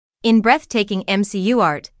In breathtaking MCU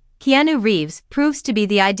art, Keanu Reeves proves to be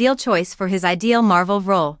the ideal choice for his ideal Marvel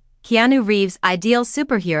role. Keanu Reeves' ideal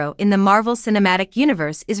superhero in the Marvel Cinematic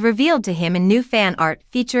Universe is revealed to him in new fan art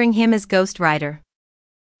featuring him as Ghost Rider.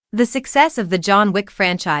 The success of the John Wick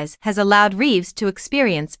franchise has allowed Reeves to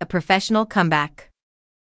experience a professional comeback.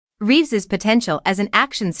 Reeves's potential as an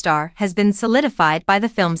action star has been solidified by the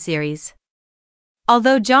film series.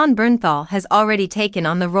 Although Jon Bernthal has already taken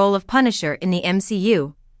on the role of Punisher in the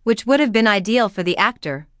MCU, which would have been ideal for the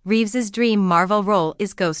actor, Reeves's dream Marvel role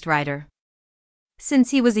is Ghost Rider. Since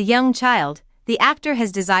he was a young child, the actor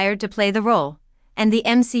has desired to play the role, and the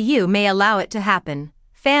MCU may allow it to happen.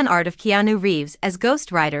 Fan art of Keanu Reeves as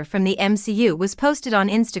Ghost Rider from the MCU was posted on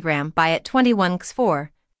Instagram by @21x4,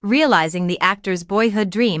 realizing the actor's boyhood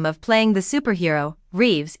dream of playing the superhero.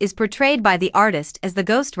 Reeves is portrayed by the artist as the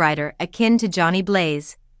Ghost Rider akin to Johnny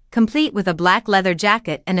Blaze, complete with a black leather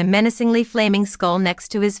jacket and a menacingly flaming skull next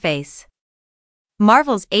to his face.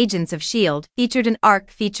 Marvel's Agents of S.H.I.E.L.D. featured an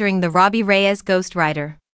arc featuring the Robbie Reyes Ghost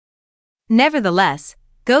Rider. Nevertheless,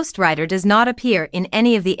 Ghost Rider does not appear in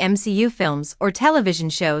any of the MCU films or television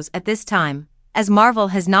shows at this time, as Marvel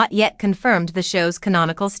has not yet confirmed the show's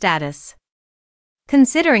canonical status.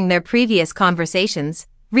 Considering their previous conversations,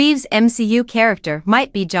 Reeves' MCU character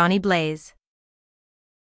might be Johnny Blaze.